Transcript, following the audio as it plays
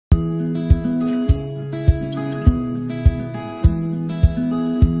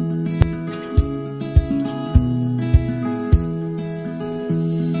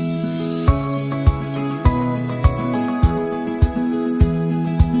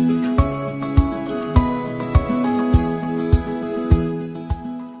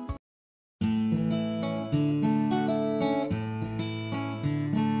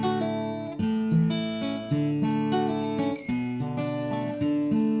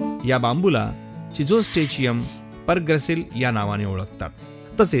या बांबूला शिझोस्टेचियम परग्रासिल या नावाने ओळखतात.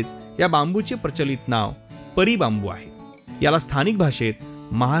 तसेच या बांबूचे प्रचलित नाव परी बांबू आहे. याला स्थानिक भाषेत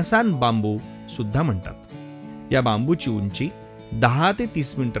महासान बांबू सुद्धा म्हणतात. या बांबूची उंची 10 ते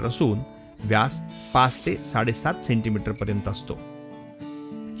 30 मीटर असून व्यास 5 ते 7.5 सेंटीमीटर पर्यंत असतो.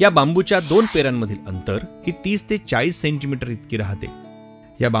 या बांबूच्या 2 पेरांमधील अंतर ही 30 ते 40 सेंटीमीटर इतकी राहते.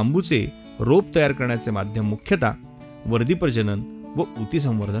 या बांबूचे रोप तयार करण्याचे माध्यम मुख्यतः वर्दी प्रजनन व ऊती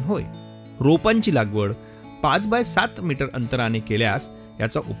संवर्धन होय. रोपांची लागवड 5 बाय 7 मीटर अंतराने केल्यास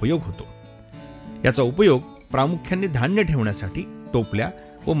याचा उपयोग होतो. याचा उपयोग प्रामुख्याने धान्य ठेवण्यासाठी, टोपल्या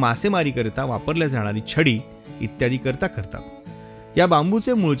व मासेमारीकरिता वापरल्या जाणारी छडी इत्यादी करता करतात. या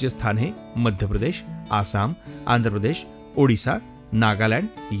बांबूचे मूळचे स्थान हे मध्य प्रदेश, आसाम, आंध्र प्रदेश, ओडिसा,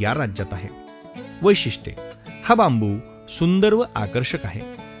 नागालँड या राज्यात आहे. वैशिष्ट्ये: हा बांबू सुंदर व आकर्षक आहे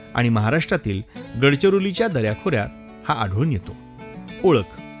आणि महाराष्ट्रातील गडचिरोलीच्या दऱ्याखोऱ्यात हा आढळून येतो.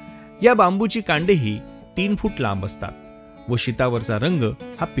 ओळख: या बांबूची कांडे ही 3 फूट लांब असतात व शितावरचा रंग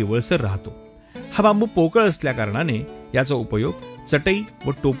हा पिवळसर राहतो. हा बांबू पोकळ असल्या कारणाने याचा उपयोग चटई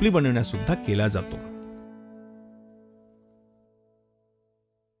व टोपली बनवण्यास सुद्धा केला जातो.